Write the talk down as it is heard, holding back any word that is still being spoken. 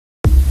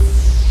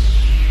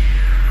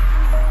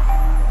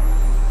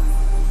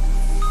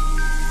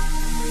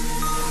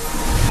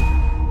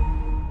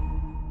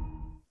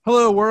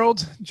Hello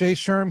world, Jay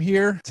Sherm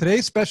here.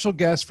 Today's special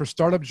guest for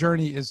Startup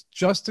Journey is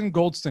Justin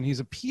Goldston.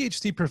 He's a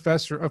PhD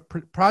professor of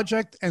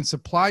project and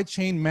supply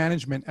chain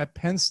management at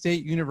Penn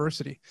State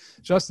University.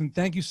 Justin,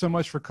 thank you so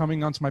much for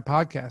coming onto my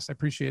podcast. I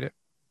appreciate it.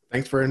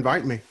 Thanks for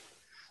inviting me.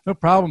 No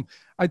problem.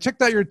 I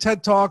checked out your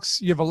TED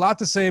Talks. You have a lot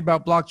to say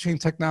about blockchain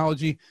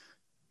technology.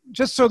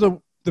 Just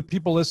so the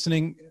people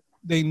listening,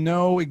 they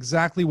know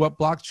exactly what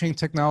blockchain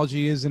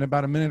technology is in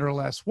about a minute or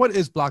less. What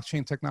is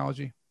blockchain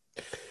technology?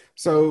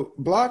 So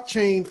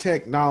blockchain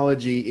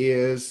technology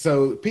is,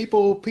 so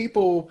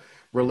people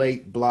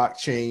relate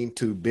blockchain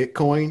to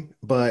Bitcoin,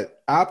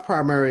 but I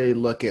primarily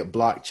look at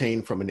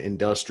blockchain from an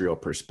industrial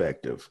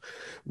perspective,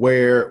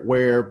 where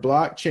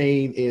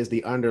blockchain is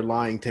the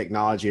underlying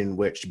technology in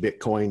which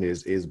Bitcoin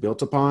is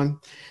built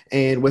upon.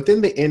 And within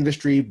the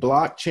industry,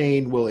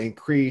 blockchain will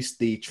increase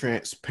the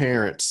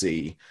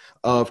transparency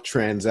of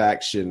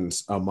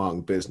transactions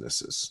among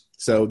businesses.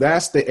 So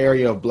that's the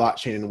area of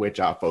blockchain in which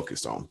I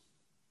focus on.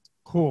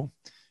 Cool.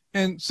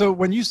 And so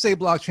when you say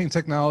blockchain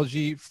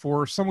technology,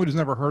 for someone who's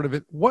never heard of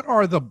it, what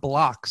are the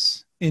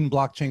blocks in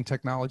blockchain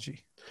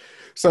technology?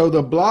 So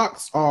the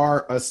blocks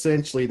are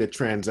essentially the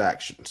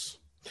transactions.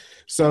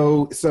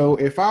 So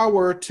if you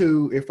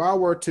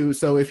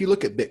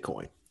look at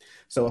Bitcoin,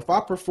 so if I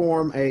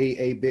perform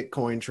a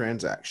Bitcoin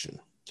transaction,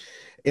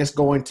 it's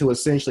going to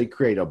essentially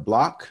create a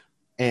block,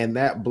 and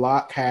that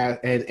block has,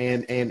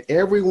 and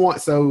everyone,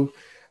 so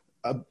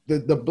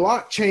the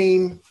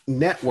blockchain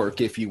network,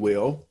 if you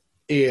will,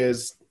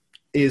 is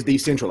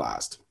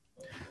decentralized.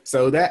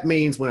 So that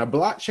means when a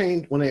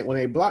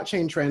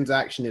blockchain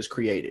transaction is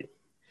created,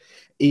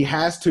 it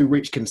has to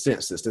reach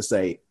consensus to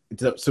say,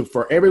 so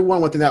for everyone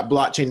within that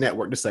blockchain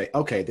network to say,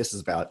 okay, this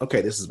is valid.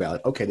 Okay, this is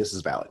valid. Okay, this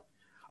is valid.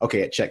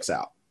 Okay, it checks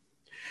out.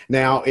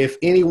 Now, if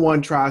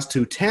anyone tries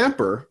to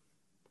tamper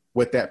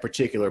with that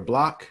particular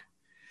block,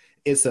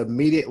 it's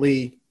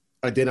immediately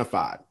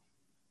identified.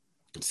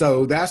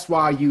 So that's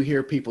why you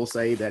hear people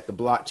say that the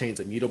blockchain is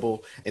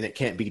immutable and it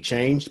can't be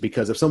changed,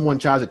 because if someone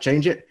tries to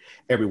change it,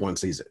 everyone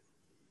sees it.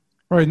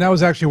 Right. And that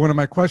was actually one of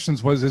my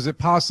questions was, is it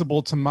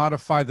possible to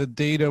modify the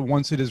data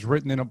once it is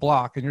written in a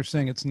block? And you're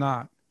saying it's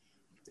not.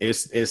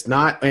 It's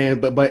not.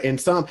 But in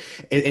some,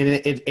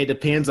 it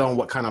depends on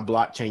what kind of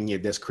blockchain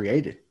that's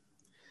created.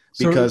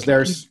 Because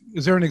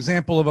is there an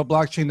example of a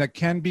blockchain that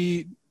can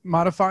be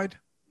modified?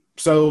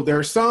 So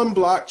there's some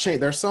blockchain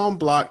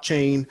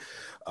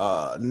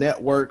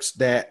networks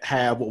that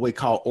have what we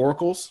call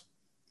oracles.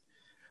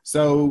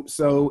 So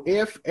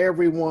if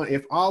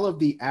all of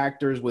the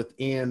actors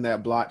within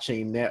that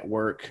blockchain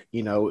network,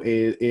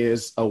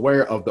 is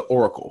aware of the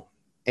oracle,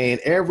 and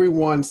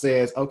everyone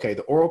says, okay,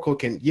 the oracle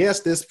yes,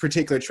 this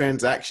particular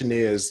transaction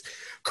is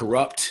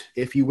corrupt,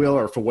 if you will,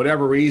 or for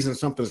whatever reason,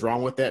 something's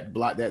wrong with that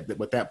block,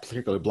 with that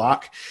particular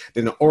block,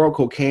 then the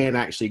oracle can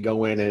actually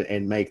go in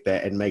and make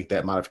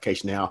that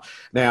modification.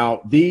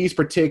 Now these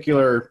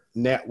particular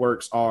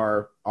networks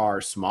are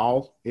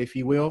small, if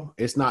you will.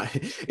 It's not,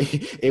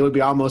 it would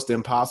be almost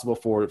impossible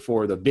for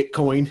the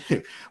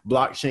Bitcoin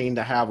blockchain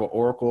to have an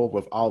oracle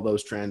with all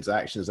those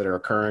transactions that are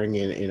occurring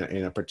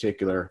in a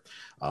particular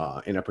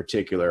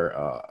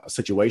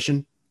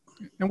situation.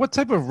 And what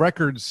type of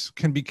records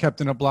can be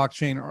kept in a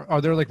blockchain?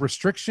 Are there like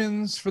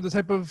restrictions for the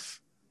type of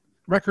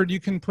record you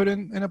can put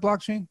in a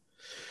blockchain?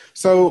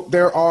 So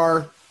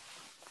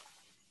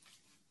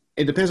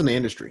it depends on the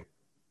industry.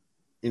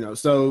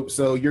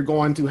 So you're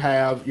going to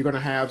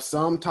have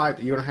some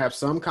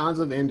kinds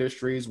of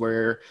industries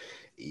where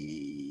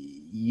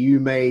you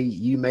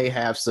may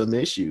have some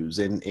issues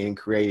in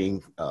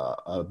creating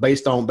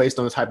based on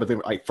the type of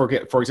thing, like for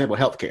example,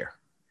 healthcare.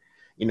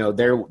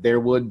 There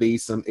would be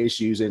some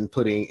issues in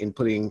putting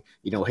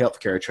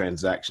healthcare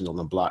transactions on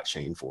the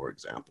blockchain, for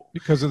example,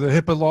 because of the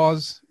HIPAA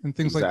laws and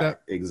things like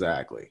that.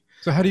 Exactly.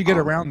 So how do you get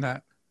around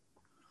that?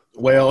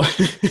 Well,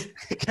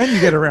 can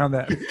you get around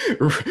that?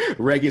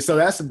 So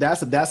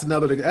that's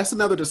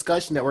another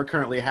discussion that we're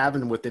currently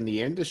having within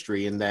the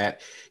industry. In that,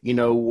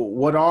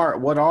 what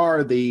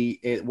are the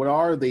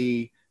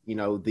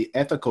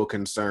ethical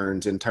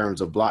concerns in terms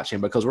of blockchain?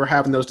 Because we're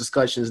having those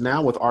discussions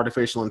now with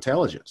artificial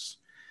intelligence.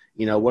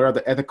 What are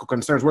the ethical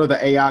concerns? What are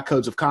the AI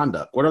codes of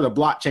conduct? What are the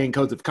blockchain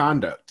codes of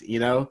conduct?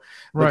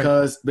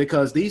 Right.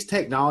 Because these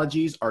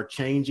technologies are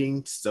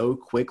changing so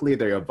quickly,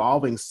 they're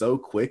evolving so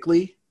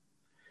quickly.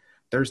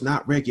 There's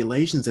not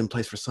regulations in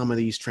place for some of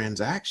these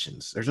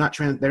transactions. There's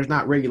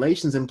not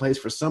regulations in place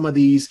for some of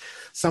these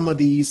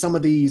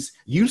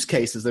use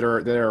cases that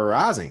are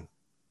arising.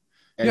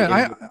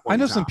 Yeah, I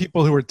know some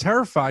people who are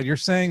terrified. You're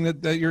saying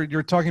that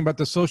you're talking about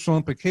the social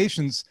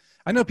implications.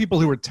 I know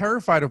people who are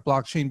terrified of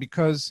blockchain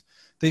because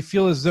they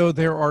feel as though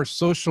there are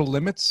social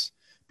limits,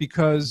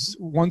 because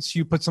once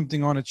you put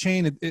something on a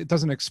chain, it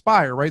doesn't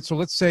expire, right? So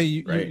let's say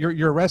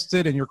you're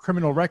arrested and your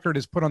criminal record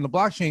is put on the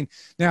blockchain.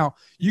 Now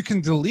you can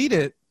delete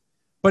it,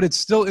 but it's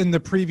still in the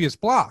previous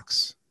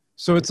blocks.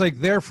 So it's like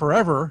there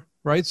forever,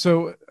 right?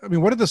 So, I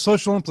mean, what are the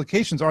social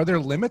implications? Are there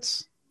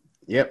limits?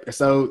 Yep.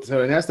 So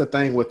and that's the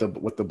thing with the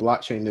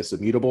blockchain that's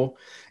immutable.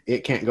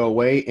 It can't go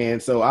away.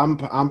 And so I'm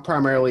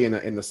primarily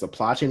in the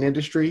supply chain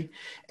industry,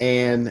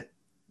 and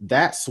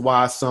that's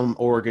why some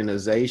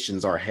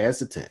organizations are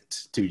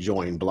hesitant to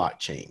join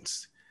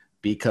blockchains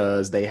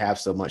because they have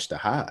so much to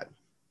hide,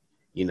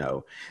 you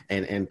know,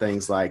 and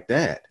things like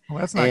that. Well,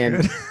 that's not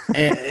good.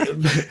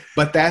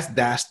 But that's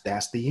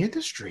the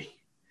industry.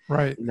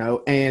 Right. You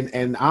know,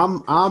 and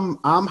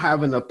I'm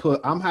having a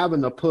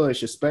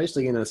push,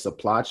 especially in the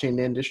supply chain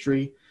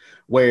industry,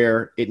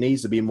 where it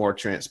needs to be more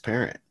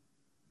transparent.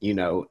 You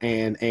know,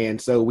 and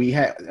so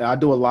I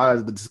do a lot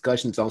of the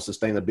discussions on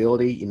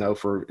sustainability. You know,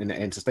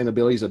 and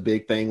sustainability is a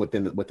big thing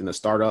within the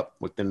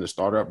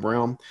startup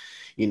realm.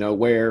 You know,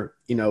 where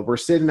we're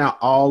sending out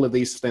all of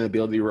these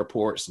sustainability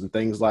reports and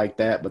things like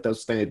that, but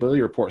those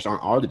sustainability reports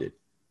aren't audited.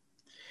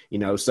 You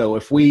know, so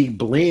if we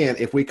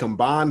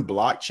combine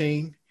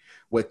blockchain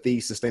with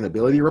these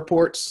sustainability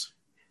reports,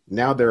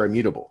 now they're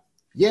immutable.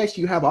 Yes,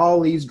 you have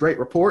all these great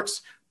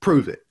reports.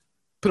 Prove it.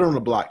 Put it on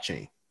the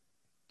blockchain.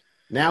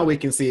 Now we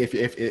can see if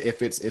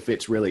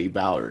it's really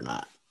valid or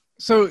not.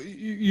 So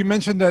you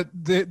mentioned that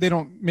they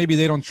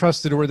don't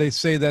trust it, or they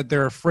say that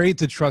they're afraid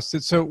to trust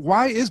it. So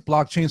why is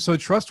blockchain so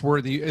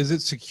trustworthy? Is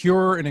it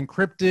secure and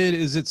encrypted?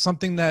 Is it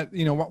something that,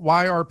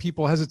 why are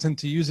people hesitant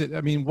to use it?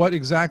 I mean, why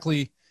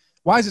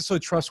is it so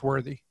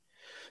trustworthy?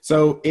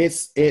 So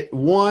it's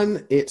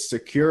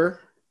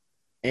secure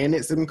and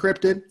it's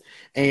encrypted.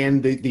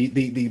 And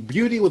the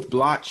beauty with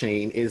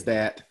blockchain is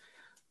that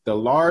the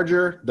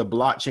larger the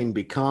blockchain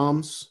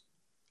becomes,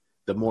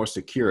 the more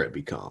secure it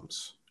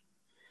becomes.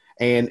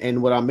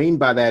 And what I mean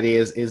by that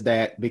is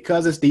that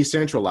because it's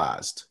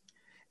decentralized,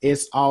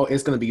 it's going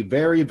to be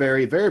very,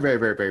 very, very, very,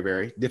 very, very,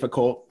 very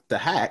difficult to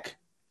hack.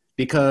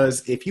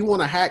 Because if you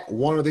want to hack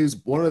one of these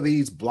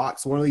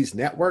blocks, one of these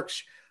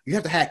networks, you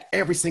have to hack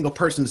every single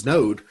person's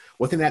node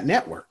within that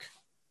network.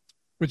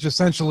 Which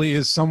essentially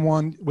is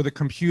someone with a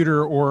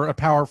computer or a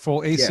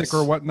powerful ASIC Yes.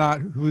 or whatnot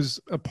who's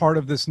a part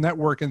of this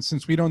network. And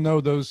since we don't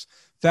know those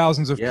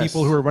thousands of Yes.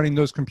 people who are running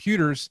those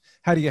computers,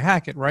 how do you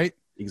hack it, right?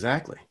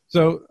 Exactly.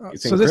 So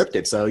it's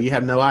encrypted, so you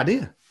have no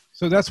idea.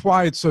 So that's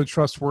why it's so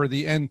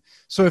trustworthy. And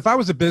so if I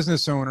was a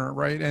business owner,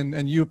 right,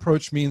 and you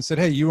approached me and said,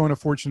 hey, you own a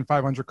Fortune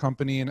 500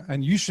 company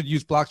and you should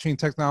use blockchain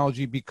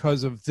technology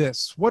because of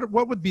this, what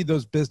would be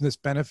those business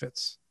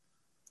benefits?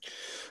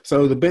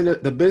 So the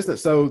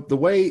business, so the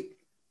way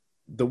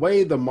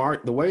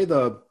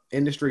the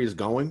industry is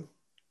going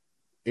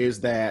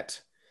is that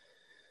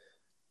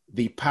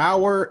the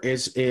power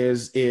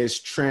is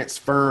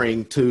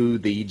transferring to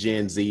the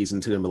Gen Zs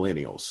and to the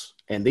millennials.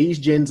 And these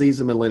Gen Zs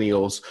and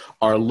millennials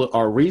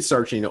are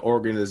researching the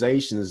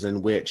organizations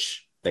in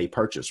which they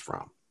purchase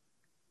from,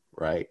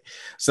 right?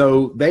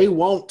 So they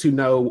want to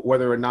know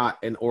whether or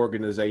not an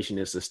organization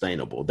is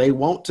sustainable. They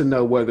want to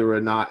know whether or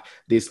not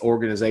these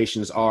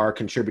organizations are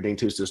contributing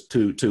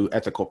to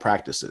ethical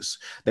practices.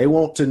 They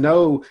want to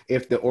know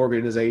if the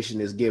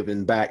organization is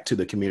giving back to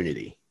the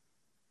community,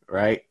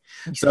 right?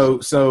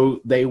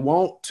 So they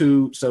want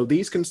to. So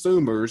these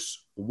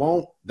consumers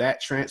want that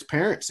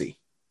transparency.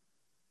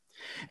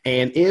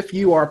 And if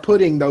you are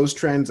putting those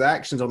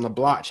transactions on the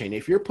blockchain,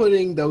 if you're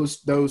putting those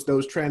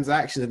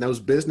transactions and those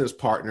business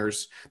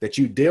partners that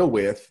you deal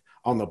with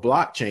on the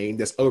blockchain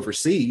that's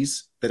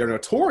overseas, that are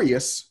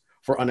notorious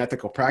for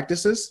unethical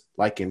practices,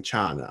 like in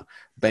China,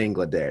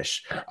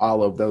 Bangladesh,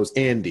 all of those,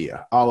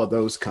 India, all of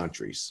those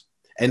countries,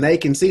 and they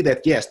can see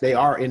that, yes, they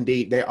are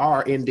indeed,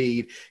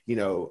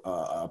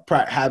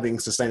 having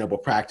sustainable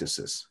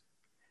practices.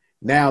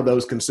 Now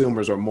those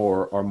consumers are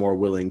more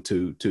willing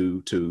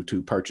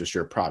to purchase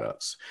your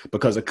products,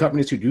 because the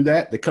companies who do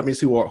that, the companies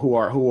who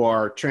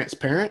are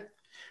transparent,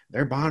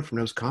 they're buying from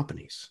those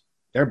companies.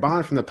 They're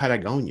buying from the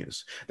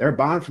Patagonias. They're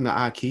buying from the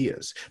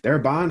Ikeas. They're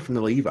buying from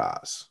the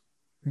Levi's.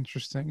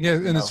 Interesting. Yeah,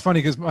 and it's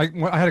funny because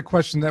I had a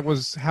question that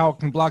was, how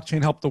can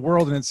blockchain help the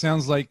world? And it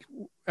sounds like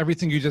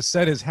everything you just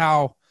said is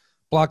how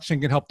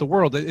blockchain can help the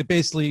world. It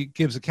basically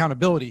gives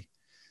accountability.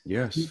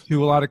 Yes.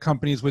 To a lot of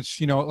companies, which,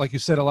 like you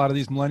said, a lot of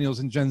these millennials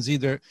and Gen Z,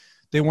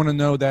 they want to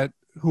know that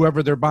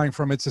whoever they're buying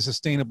from, it's a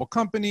sustainable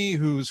company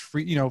who's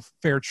free,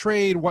 fair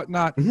trade,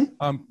 whatnot,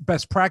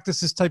 best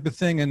practices type of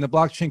thing. And the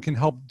blockchain can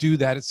help do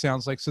that, it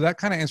sounds like. So that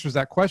kind of answers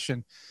that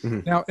question.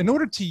 Mm-hmm. Now, in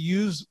order to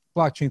use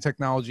blockchain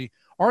technology,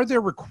 are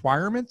there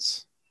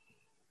requirements?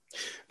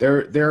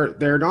 There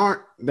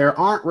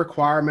aren't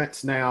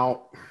requirements.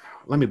 Now,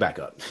 let me back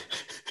up.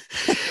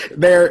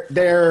 There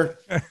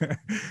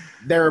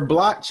are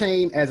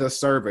blockchain as a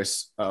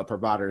service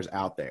providers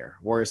out there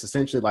where it's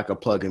essentially like a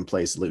plug and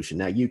play solution.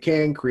 Now, you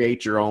can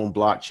create your own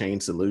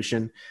blockchain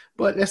solution,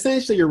 but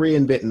essentially you're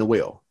reinventing the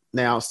wheel.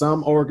 Now,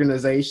 some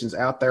organizations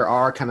out there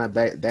are kind of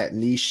that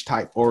niche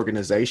type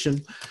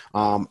organization.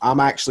 I'm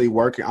actually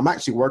working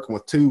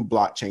with 2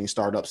 blockchain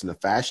startups in the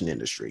fashion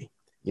industry,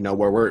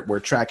 where we're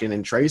tracking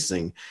and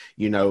tracing,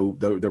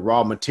 the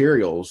raw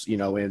materials,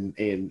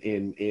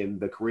 in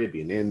the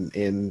Caribbean,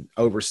 in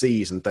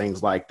overseas and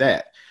things like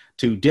that,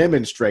 to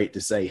demonstrate,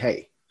 to say,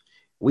 hey,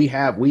 we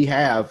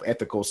have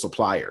ethical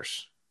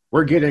suppliers.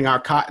 We're getting our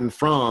cotton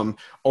from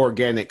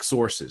organic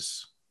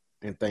sources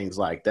and things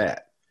like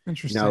that.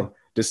 Interesting. You know,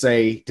 to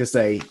say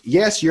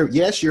yes,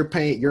 you're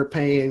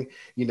paying,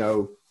 you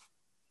know,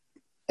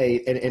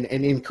 an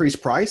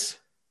increased price,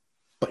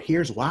 but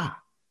here's why.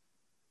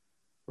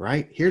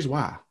 Right? Here's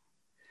why.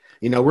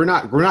 You know, we're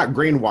not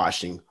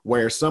greenwashing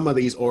where some of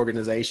these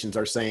organizations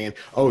are saying,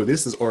 "Oh,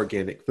 this is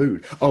organic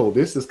food. Oh,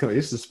 this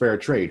is fair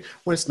trade."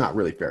 Well, it's not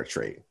really fair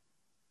trade.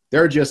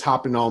 They're just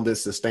hopping on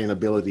this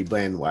sustainability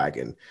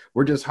bandwagon.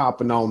 We're just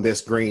hopping on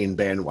this green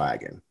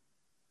bandwagon,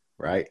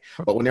 right?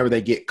 But whenever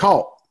they get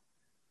caught,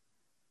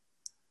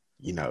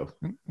 you know,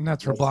 and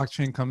that's where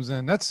blockchain comes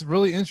in. That's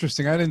really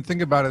interesting. I didn't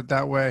think about it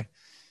that way.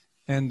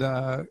 And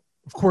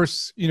of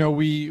course, you know,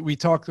 we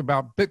talked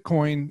about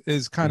Bitcoin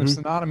is kind of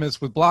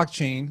synonymous with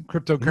blockchain,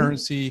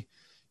 cryptocurrency,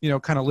 you know,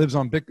 kind of lives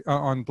on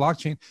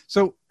blockchain.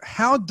 So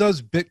how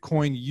does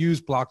Bitcoin use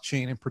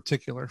blockchain in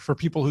particular for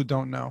people who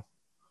don't know?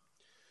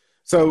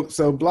 So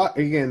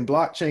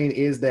blockchain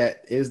is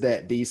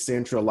that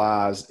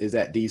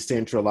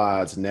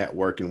decentralized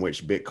network in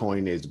which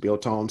Bitcoin is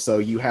built on. So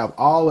you have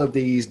all of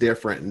these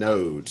different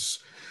nodes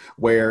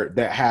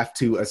that have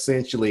to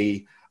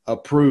essentially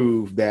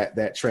approve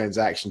that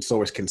transaction.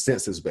 So it's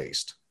consensus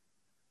based.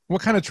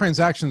 What kind of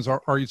transactions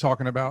are you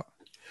talking about?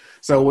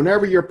 So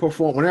whenever you're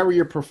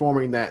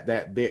performing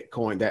that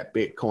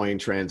Bitcoin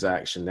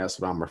transaction, that's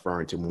what I'm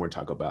referring to when we're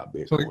talking about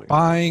Bitcoin. So like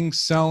buying,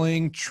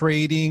 selling,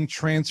 trading,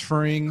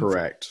 transferring,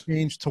 correct.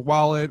 Change to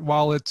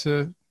wallet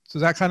to, so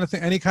that kind of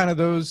thing. Any kind of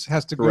those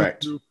has to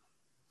correct. Go through.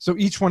 So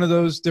each one of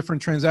those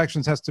different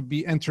transactions has to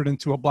be entered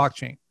into a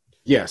blockchain.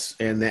 Yes,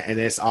 and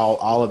it's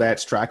all of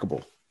that's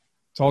trackable.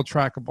 It's all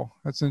trackable.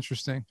 That's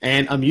interesting.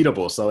 And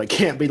immutable, so it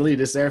can't be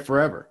deleted. It's there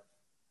forever.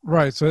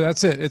 Right. So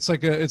that's it. It's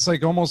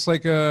almost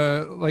like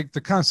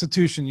the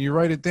Constitution. You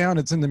write it down,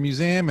 it's in the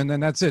museum, and then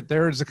that's it.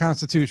 There is the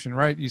Constitution,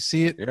 right? You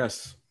see it.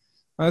 Yes.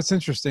 That's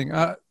interesting.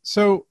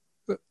 So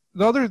the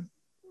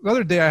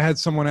other day I had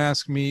someone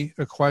ask me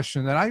a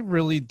question that I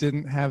really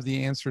didn't have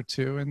the answer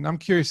to, and I'm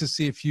curious to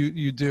see if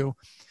you do.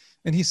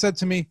 And he said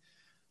to me,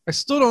 I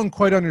still don't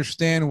quite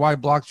understand why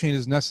blockchain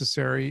is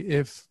necessary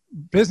if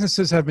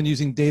businesses have been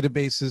using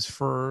databases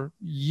for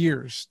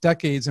years,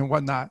 decades and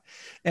whatnot.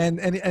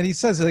 And he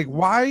says, like,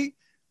 why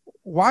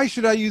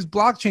should I use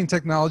blockchain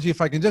technology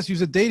if I can just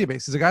use a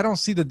database? He's like, I don't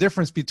see the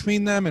difference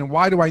between them, and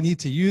why do I need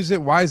to use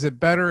it? Why is it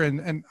better?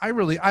 And I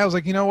was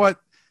like, you know what?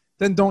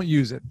 Then don't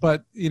use it.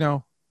 But, you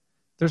know,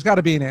 there's got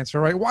to be an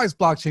answer, right? Why is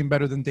blockchain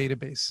better than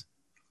database?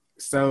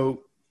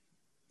 So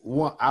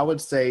what I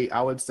would say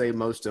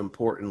most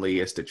importantly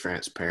is the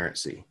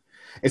transparency.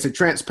 It's a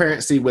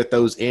transparency with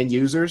those end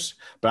users,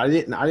 but I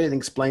didn't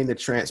explain the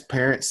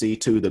transparency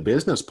to the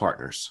business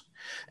partners.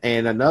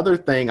 And another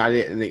thing I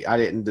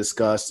didn't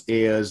discuss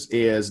is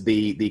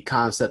the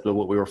concept of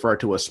what we refer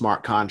to as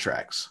smart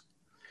contracts.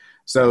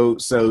 So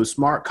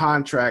smart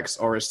contracts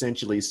are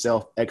essentially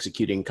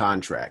self-executing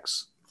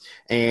contracts.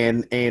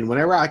 And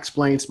whenever I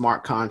explain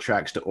smart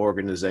contracts to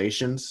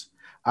organizations,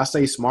 I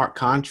say smart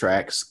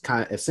contracts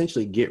kind of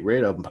essentially get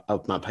rid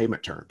of my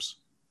payment terms.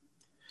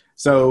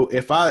 So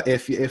if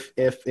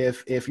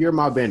you're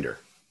my vendor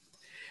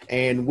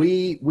and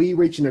we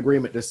reach an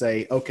agreement to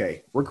say,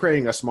 okay, we're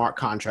creating a smart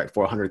contract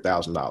for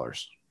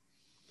 $100,000.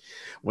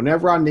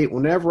 Whenever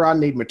I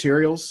need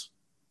materials,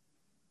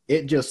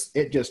 it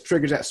just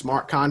triggers that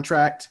smart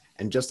contract.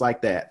 And just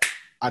like that,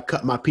 I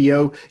cut my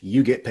PO,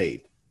 you get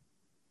paid.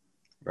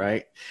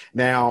 Right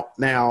now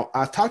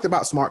I talked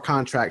about smart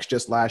contracts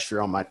just last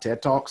year on my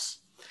TED Talks,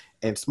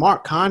 and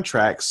smart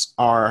contracts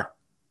are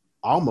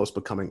almost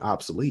becoming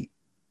obsolete.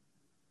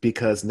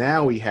 Because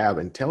now we have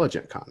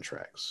intelligent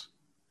contracts,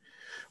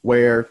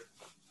 where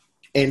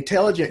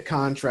intelligent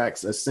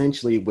contracts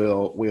essentially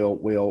will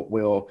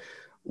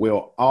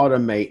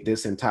automate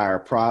this entire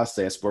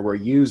process, where we're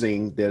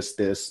using this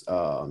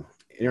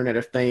Internet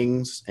of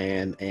Things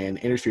and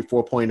Industry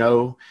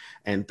 4.0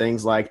 and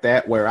things like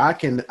that, where I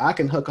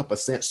can hook up a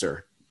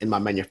sensor in my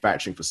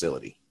manufacturing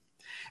facility,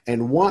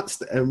 and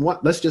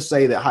let's just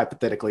say that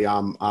hypothetically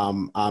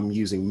I'm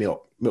using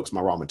milk. Milk's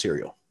my raw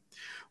material.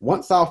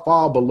 Once I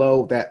fall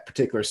below that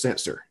particular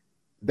sensor,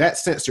 that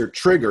sensor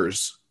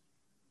triggers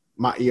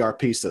my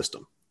ERP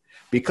system.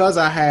 Because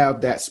I have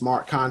that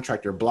smart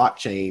contractor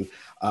blockchain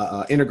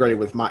integrated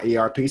with my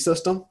ERP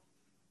system,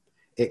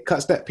 it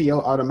cuts that PO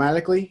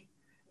automatically,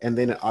 and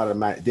then it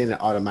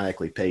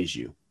automatically pays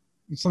you.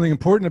 Something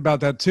important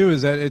about that too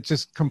is that it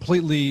just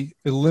completely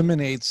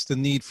eliminates the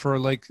need for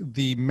like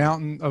the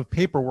mountain of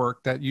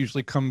paperwork that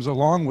usually comes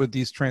along with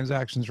these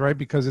transactions, right?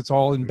 Because it's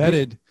all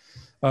embedded.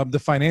 The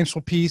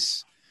financial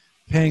piece,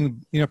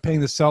 paying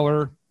the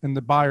seller and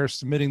the buyer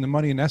submitting the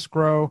money in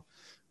escrow,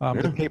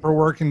 the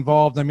paperwork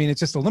involved. I mean, it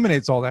just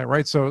eliminates all that,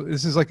 right? So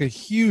this is like a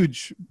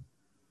huge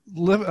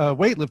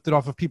weight lifted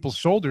off of people's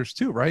shoulders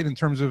too, right? In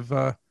terms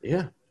of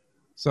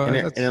so and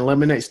it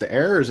eliminates the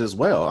errors as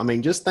well. I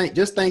mean, just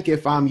think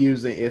if I'm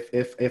using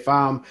if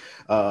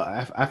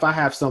I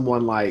have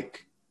someone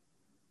like,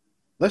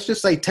 let's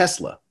just say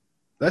Tesla,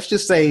 let's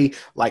just say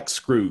like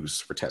screws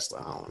for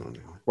Tesla. I don't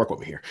know, work with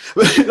me here.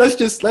 let's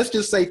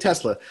just say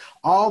Tesla,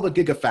 all the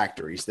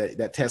gigafactories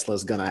that Tesla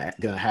is gonna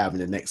have in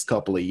the next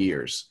couple of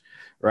years,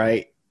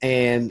 right?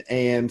 And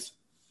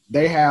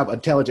they have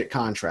intelligent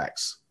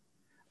contracts,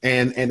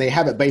 and they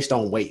have it based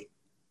on weight.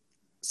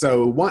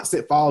 So once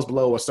it falls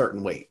below a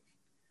certain weight,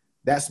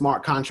 that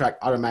smart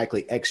contract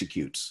automatically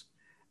executes.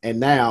 And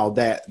now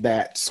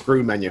that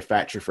screw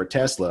manufacturer for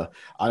Tesla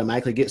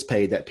automatically gets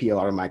paid, that PO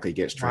automatically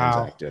gets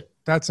transacted. Wow.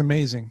 That's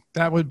amazing.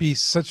 That would be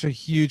such a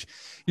huge,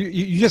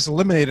 you just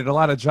eliminated a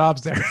lot of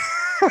jobs there.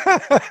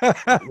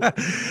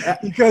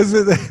 because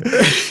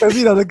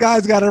the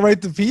guy's got to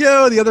write the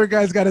PO, the other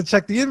guy's got to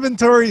check the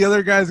inventory, the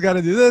other guy's got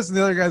to do this, and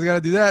the other guy's got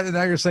to do that. And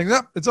now you're saying,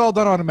 no, it's all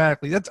done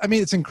automatically.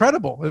 It's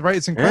incredible, right?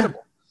 It's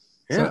incredible.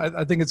 Yeah. So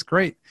I think it's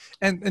great.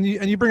 And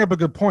you bring up a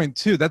good point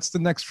too. That's the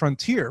next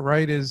frontier,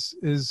 right?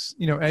 Is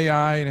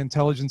AI and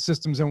intelligent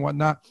systems and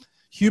whatnot.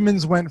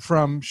 Humans went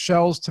from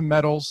shells to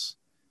metals,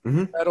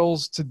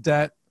 metals to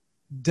debt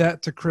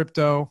to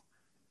crypto,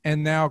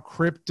 and now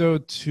crypto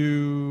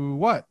to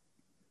what?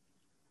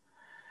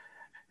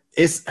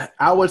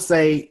 I would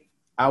say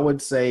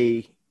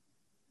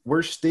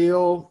we're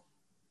still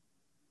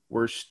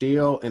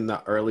in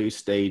the early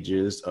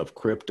stages of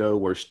crypto.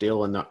 We're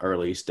still in the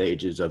early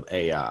stages of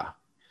AI.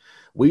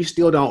 We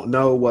still don't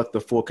know what the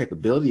full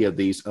capability of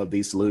these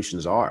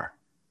solutions are.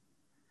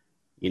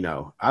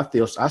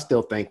 I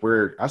still think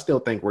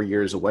we're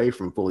years away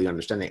from fully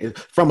understanding it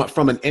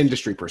from an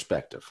industry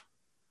perspective,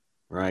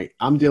 right?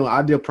 I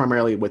deal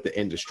primarily with the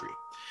industry.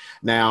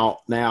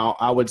 Now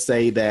I would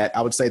say that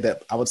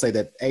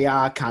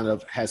AI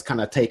has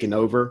taken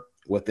over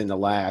within the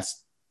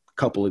last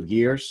couple of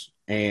years.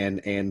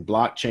 And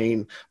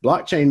blockchain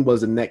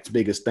was the next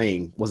biggest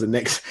thing, was the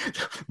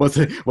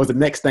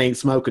next thing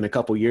smoking a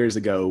couple years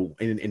ago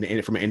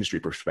from an industry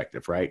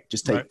perspective, right?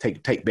 Just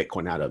take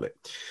Bitcoin out of it.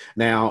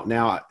 Now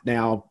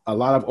a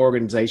lot of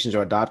organizations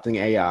are adopting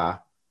AI,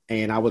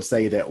 and I would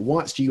say that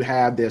once you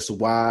have this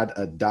wide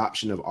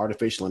adoption of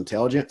artificial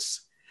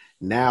intelligence,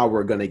 now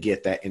we're going to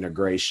get that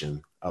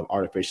integration of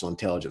artificial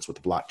intelligence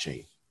with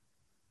blockchain.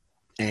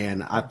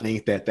 And I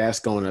think that that's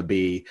going to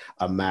be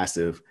a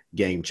massive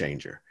game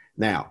changer.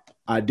 Now,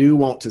 I do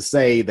want to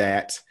say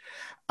that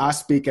I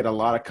speak at a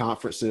lot of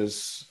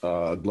conferences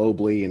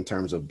globally in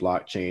terms of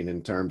blockchain,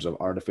 in terms of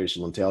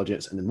artificial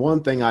intelligence. And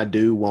one thing I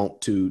do want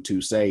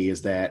to say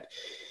is that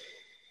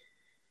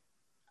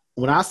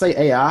when I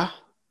say AI,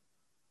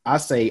 I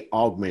say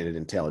augmented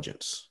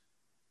intelligence.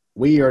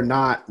 We are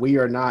not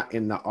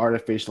in the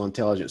artificial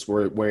intelligence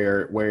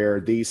where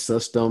these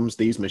systems,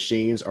 these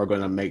machines are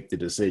going to make the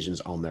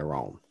decisions on their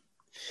own.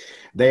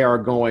 They are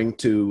going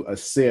to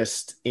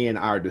assist in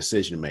our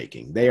decision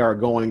making. They are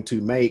going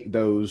to make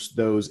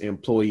those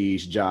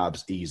employees'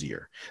 jobs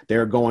easier.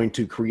 They're going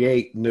to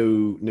create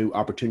new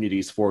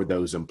opportunities for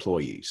those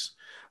employees.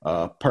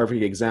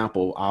 Perfect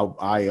example.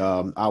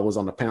 I was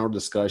on a panel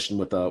discussion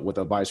with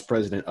a vice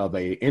president of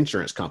a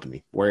insurance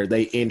company where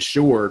they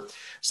insure.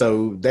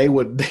 So they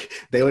would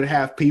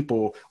have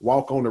people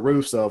walk on the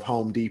roofs of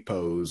Home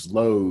Depots,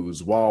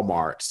 Lowe's,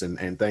 Walmarts,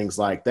 and things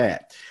like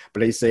that.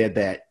 But they said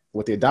that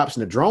with the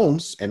adoption of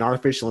drones and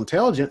artificial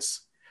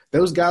intelligence,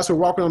 those guys who are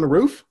walking on the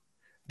roof,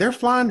 they're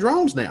flying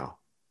drones now.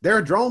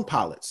 They're drone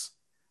pilots.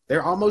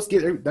 They're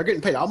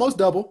getting paid almost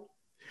double.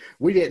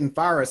 We didn't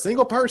fire a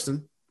single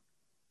person,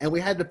 and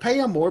we had to pay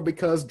them more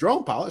because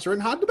drone pilots are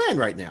in high demand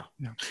right now.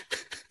 Yeah.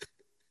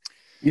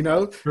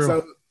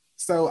 True.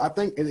 So I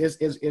think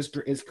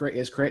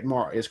it's creating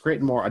more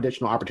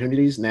additional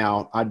opportunities.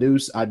 Now, I do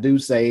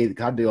say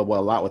I deal a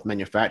lot with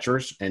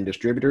manufacturers and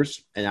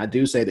distributors, and I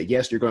do say that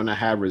yes, you're going to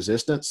have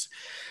resistance,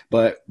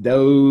 but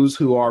those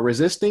who are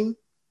resisting,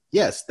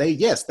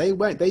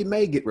 they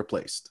may get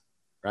replaced,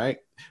 right?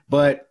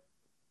 But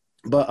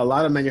a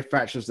lot of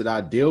manufacturers that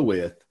I deal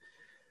with,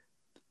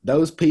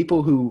 those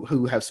people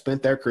who have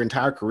spent their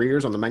entire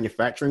careers on the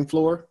manufacturing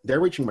floor, they're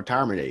reaching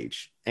retirement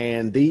age.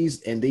 And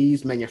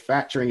these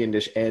manufacturing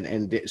and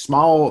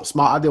small,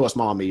 I deal with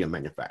small and medium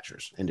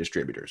manufacturers and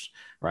distributors,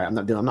 right? I'm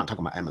not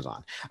talking about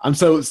Amazon.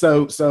 So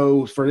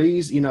for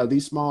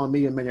these small and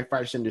medium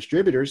manufacturers and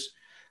distributors,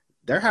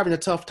 they're having a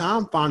tough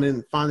time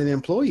finding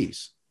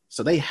employees.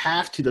 So they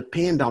have to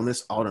depend on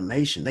this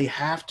automation. They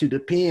have to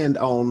depend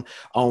on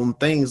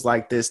things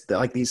like this,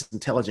 like these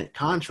intelligent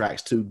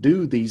contracts to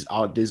do these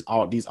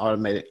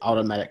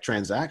automatic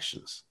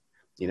transactions.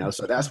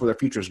 So that's where the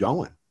future is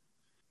going.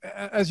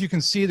 As you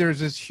can see, there's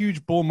this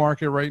huge bull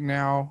market right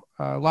now.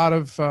 A lot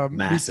of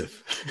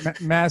massive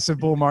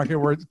bull market.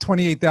 We're at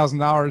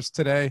 $28,000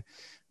 today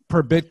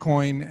per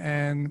Bitcoin,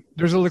 and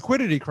there's a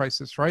liquidity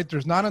crisis, right?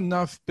 There's not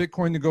enough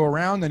Bitcoin to go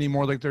around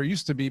anymore like there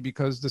used to be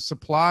because the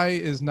supply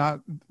is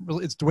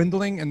it's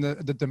dwindling and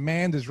the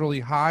demand is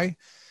really high.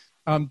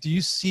 Do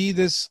you see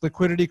this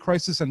liquidity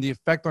crisis and the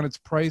effect on its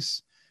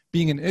price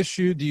being an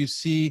issue? Do you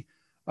see,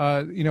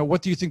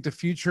 what do you think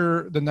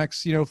the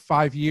next,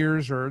 5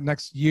 years or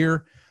next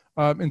year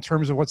in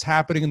terms of what's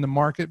happening in the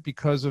market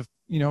because of,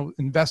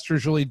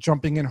 investors really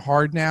jumping in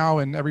hard now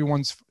and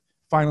everyone's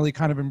finally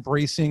kind of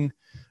embracing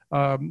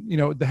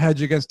the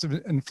hedge against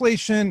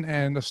inflation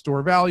and the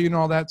store value and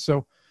all that.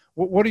 So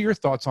what are your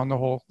thoughts on the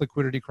whole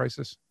liquidity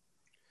crisis?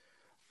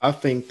 I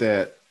think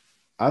that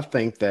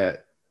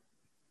the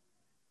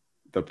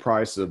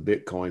price of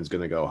Bitcoin is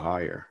going to go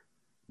higher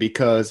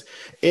because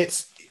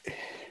it's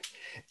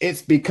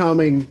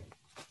becoming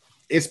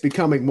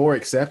more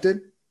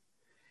accepted,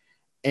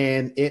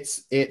 and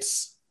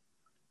it's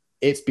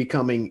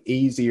becoming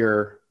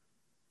easier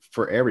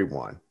for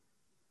everyone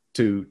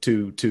to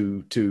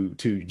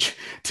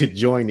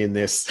join in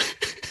this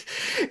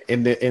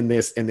in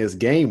this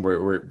game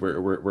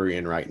we're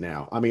in right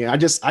now. I mean, I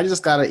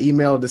just got an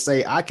email to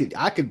say I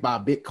could buy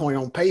Bitcoin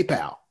on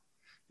PayPal.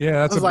 Yeah,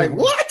 that's I was like,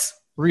 what?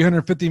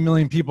 350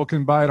 million people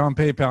can buy it on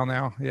PayPal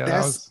now. Yeah,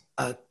 that's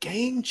a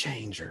game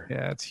changer.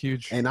 Yeah, it's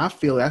huge. And I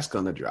feel that's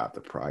going to drive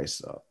the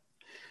price up.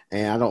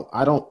 And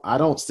I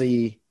don't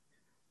see.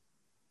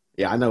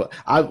 Yeah, I know.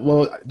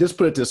 Well, just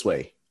put it this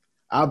way.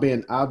 I've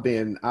been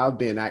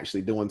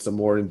actually doing some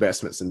more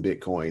investments in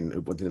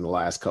Bitcoin within the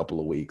last couple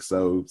of weeks.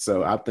 So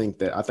I think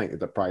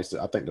the price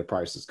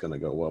is going to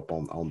go up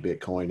on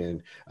Bitcoin.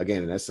 And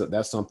again,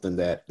 that's something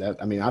that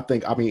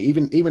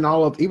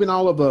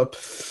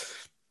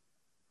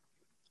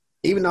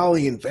even all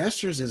the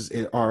investors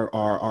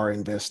are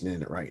investing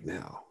in it right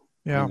now.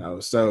 Yeah.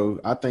 So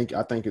I think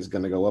it's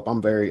going to go up.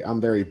 I'm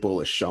very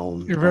bullish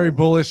on. You're very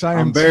bullish.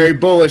 I'm very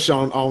bullish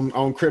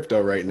on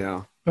crypto right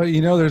now. But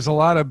there's a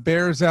lot of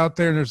bears out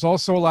there, and there's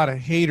also a lot of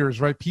haters,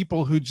 right?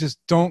 People who just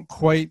don't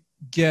quite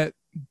get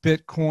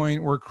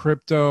Bitcoin or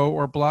crypto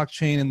or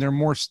blockchain, and they're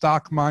more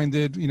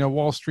stock-minded,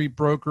 Wall Street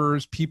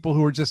brokers, people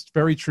who are just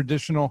very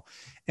traditional,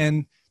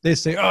 and they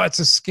say, "Oh, it's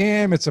a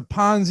scam, it's a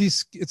Ponzi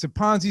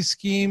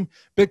scheme.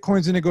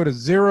 Bitcoin's going to go to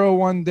zero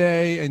one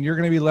day, and you're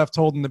going to be left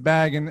holding the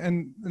bag."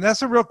 And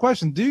that's a real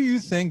question. Do you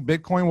think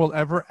Bitcoin will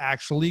ever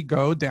actually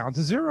go down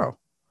to zero?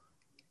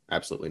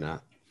 Absolutely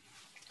not.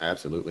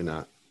 Absolutely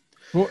not.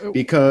 Well,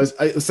 because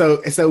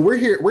so we're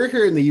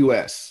here in the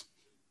U.S.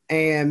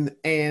 and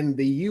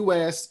the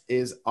U.S.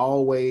 is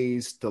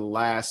always the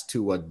last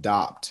to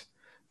adopt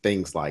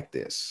things like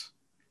this.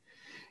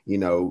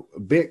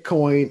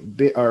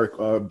 Bitcoin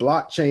or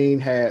blockchain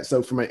had,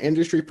 so from an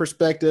industry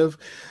perspective,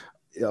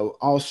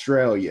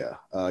 Australia,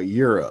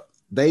 Europe,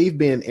 they've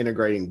been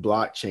integrating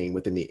blockchain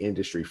within the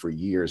industry for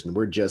years, and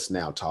we're just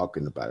now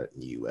talking about it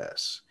in the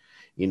U.S.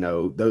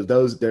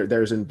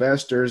 There's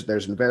investors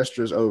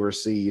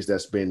overseas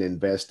that's been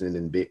investing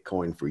in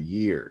Bitcoin for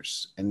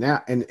years. And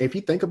if you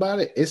think about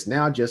it, it's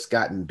now just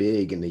gotten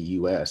big in the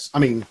US. I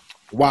mean,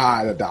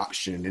 wide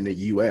adoption in the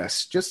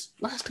US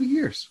just last 2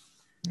 years.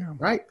 Yeah.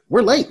 Right.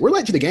 We're late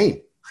to the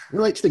game.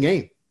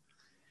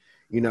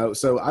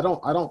 So I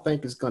don't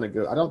think it's going to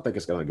go. I don't think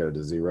it's going to go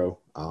to zero.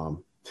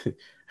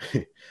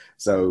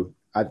 So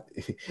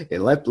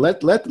let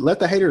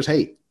the haters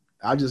hate.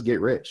 I'll just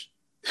get rich.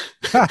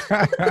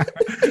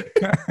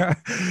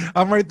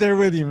 I'm right there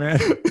with you, man.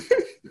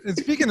 And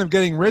speaking of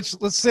getting rich,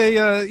 let's say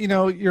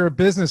you're a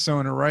business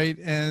owner, right?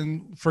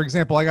 And for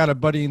example, I got a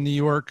buddy in New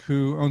York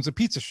who owns a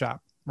pizza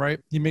shop,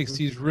 right? He makes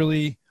these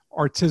really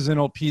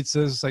artisanal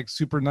pizzas, like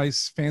super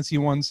nice, fancy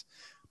ones.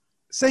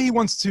 Say he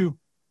wants to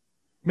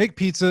make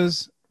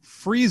pizzas,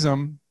 freeze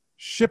them,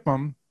 ship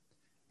them,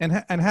 and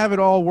have it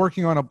all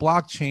working on a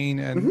blockchain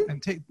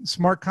and take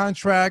smart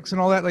contracts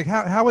and all that. Like,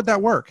 how would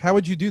that work? How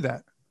would you do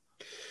that?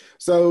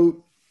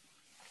 So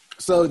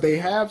they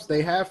have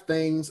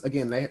things,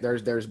 again,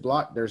 there's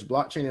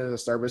blockchain as a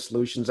service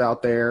solutions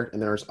out there, and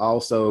there's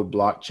also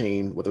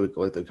blockchain, what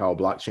they call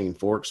blockchain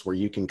forks, where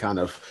you can kind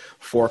of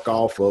fork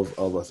off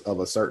of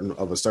a certain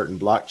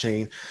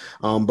blockchain.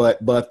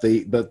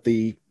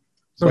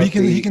 So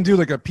he can do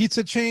like a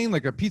pizza chain,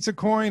 like a pizza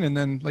coin, and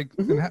then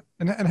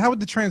and how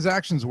would the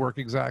transactions work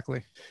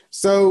exactly?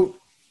 So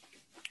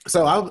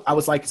I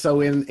was like,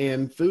 so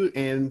in food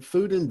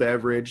and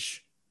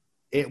beverage,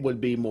 it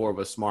would be more of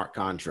a smart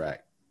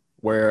contract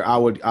where I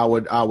would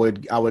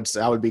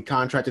be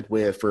contracted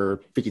with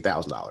for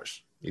 $50,000,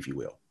 if you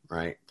will,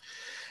 right?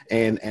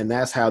 And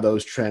that's how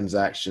those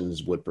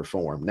transactions would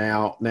perform.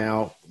 Now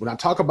when I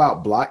talk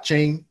about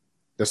blockchain,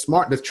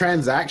 the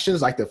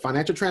transactions, like the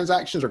financial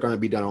transactions, are going to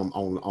be done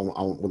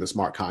on with a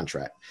smart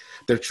contract.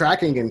 The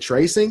tracking and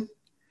tracing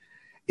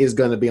is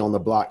going to be on the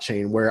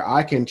blockchain, where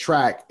I can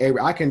track where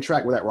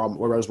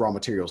those raw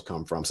materials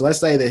come from. So let's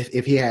say that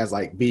if he has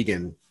like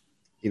vegan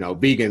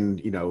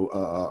ingredients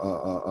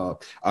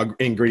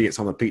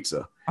on the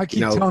pizza. I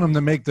keep telling him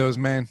to make those,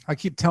 man. I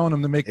keep telling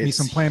him to make me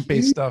some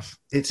plant-based stuff.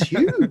 It's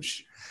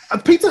huge.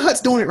 Pizza Hut's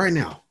doing it right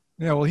now.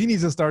 Yeah, well, he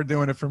needs to start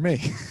doing it for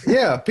me.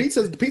 Yeah,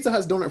 Pizza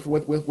Hut's doing it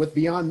with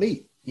Beyond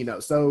Meat.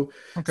 So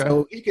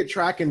he could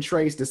track and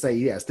trace to say,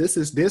 yes, this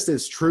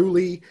is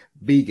truly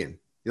vegan.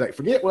 Like,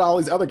 forget what all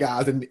these other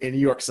guys in New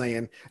York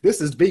saying.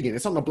 This is vegan.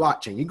 It's on the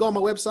blockchain. You go on my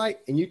website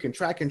and you can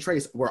track and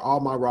trace where all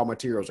my raw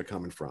materials are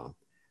coming from.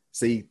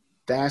 See,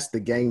 that's the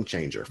game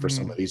changer for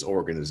some of these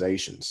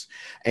organizations.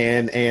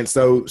 And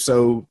so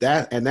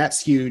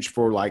that's huge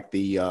for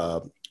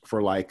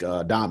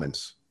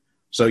diamonds.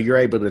 So you're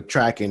able to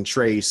track and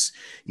trace,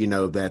 you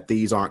know, that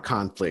these aren't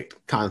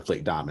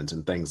conflict diamonds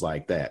and things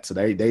like that. So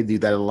they do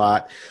that a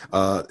lot.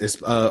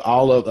 It's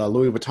all of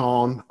Louis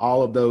Vuitton,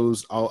 all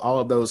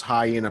of those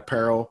high end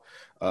apparel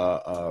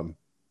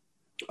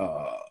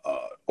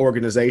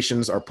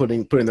organizations are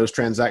putting those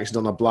transactions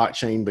on the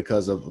blockchain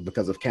because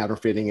of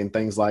counterfeiting and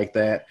things like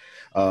that.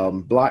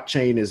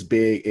 Blockchain is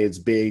big. It's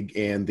big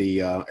in the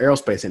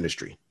aerospace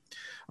industry.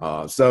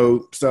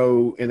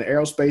 So in the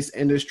aerospace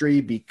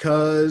industry,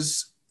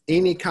 because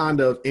any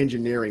kind of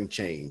engineering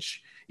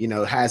change, you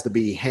know, has to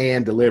be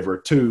hand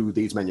delivered to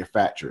these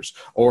manufacturers,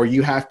 or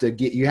you have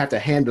to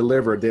hand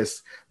deliver a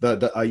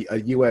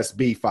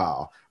USB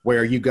file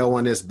where you go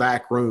in this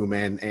back room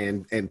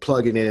and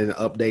plug it in and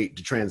update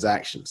the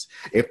transactions.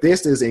 If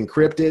this is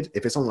encrypted,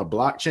 if it's on the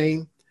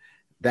blockchain,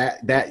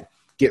 that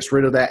gets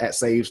rid of that.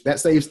 That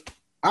saves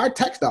our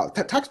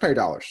taxpayer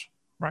dollars.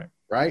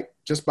 Right.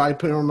 Just by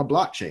putting it on the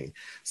blockchain.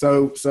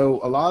 So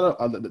a lot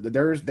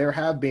of there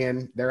have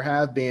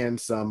been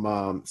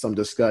some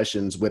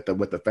discussions with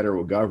the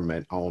federal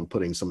government on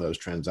putting some of those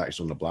transactions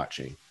on the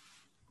blockchain.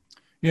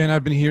 Yeah, and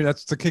I've been hearing,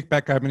 that's the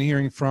kickback I've been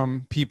hearing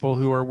from people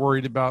who are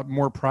worried about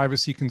more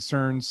privacy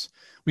concerns.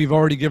 We've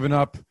already given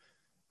up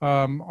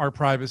our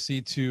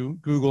privacy to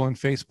Google and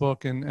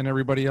Facebook and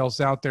everybody else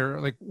out there.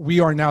 Like,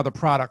 we are now the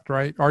product,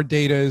 right? Our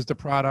data is the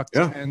product.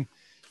 Yeah.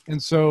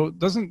 And so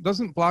doesn't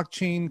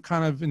blockchain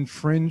kind of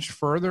infringe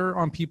further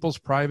on people's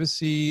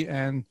privacy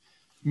and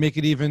make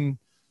it even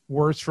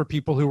worse for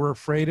people who are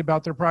afraid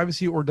about their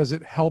privacy, or does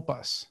it help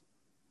us?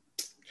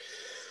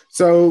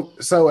 So,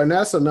 and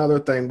that's another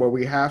thing where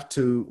we have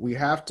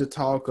to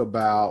talk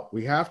about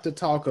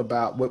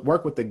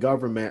work with the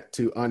government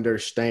to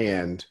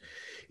understand,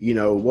 you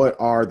know, what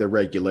are the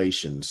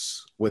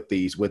regulations with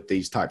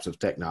these types of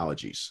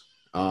technologies.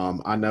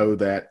 I know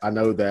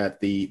that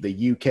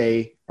the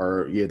UK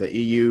or the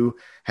EU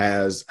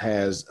has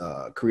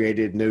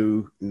created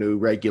new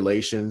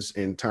regulations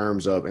in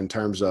terms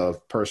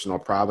of personal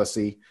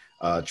privacy,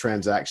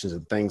 transactions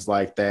and things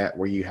like that,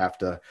 where you have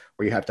to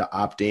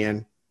opt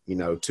in, you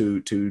know,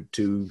 to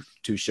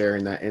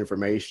sharing that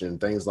information and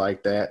things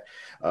like that.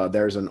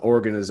 There's an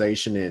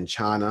organization in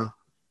China,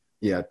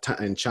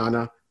 in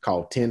China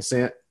called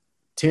Tencent.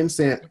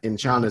 Tencent in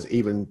China is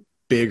even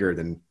bigger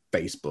than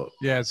Facebook.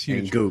 Yeah, it's huge.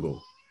 And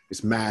Google.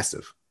 It's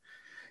massive,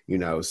 you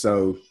know.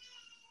 So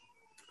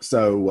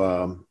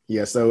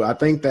I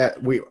think that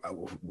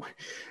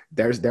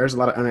there's a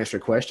lot of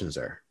unanswered questions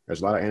there.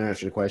 There's a lot of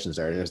unanswered questions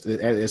there. And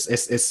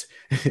it's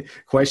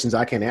questions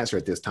I can't answer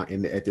at this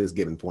time, at this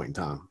given point in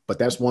time. But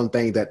that's one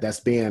thing that's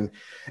been,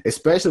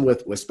 especially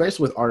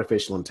with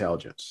artificial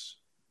intelligence,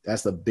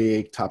 that's a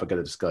big topic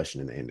of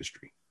discussion in the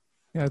industry.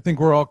 Yeah, I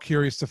think we're all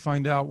curious to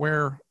find out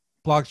where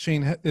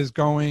blockchain is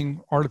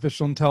going,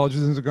 artificial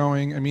intelligence is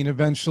going. I mean,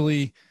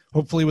 eventually,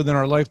 hopefully within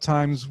our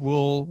lifetimes,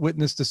 we'll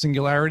witness the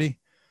singularity,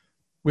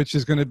 which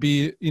is going to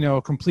be, you know,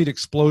 a complete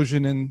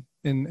explosion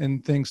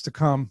in things to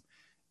come.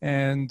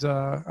 And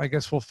I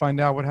guess we'll find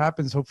out what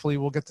happens. Hopefully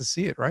we'll get to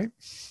see it, right?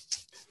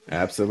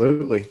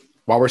 Absolutely.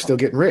 While we're still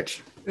getting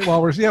rich.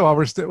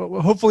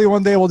 Hopefully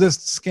one day we'll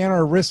just scan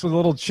our wrist with a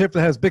little chip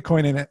that has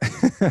Bitcoin in it.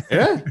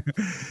 Yeah.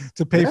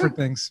 To pay for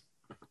things.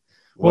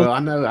 Well, I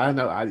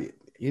know.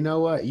 You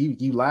know what?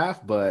 You laugh,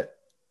 but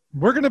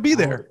we're gonna be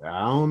there.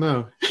 I don't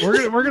know.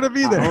 We're gonna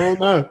be there. I don't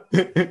know.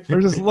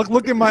 Or just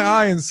look in my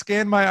eye and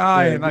scan my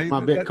eye, and my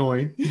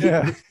Bitcoin.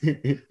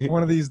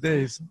 One of these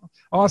days.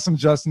 Awesome,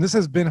 Justin. This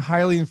has been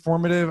highly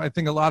informative. I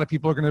think a lot of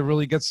people are gonna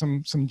really get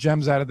some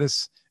gems out of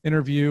this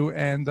interview,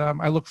 and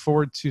I look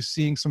forward to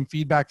seeing some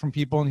feedback from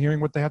people and hearing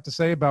what they have to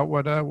say about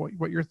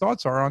what your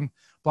thoughts are on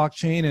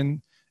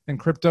blockchain and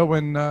crypto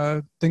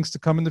and things to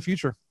come in the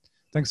future.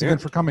 Thanks again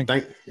for coming.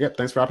 Thanks for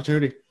the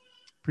opportunity.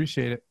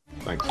 Appreciate it.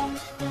 Thanks.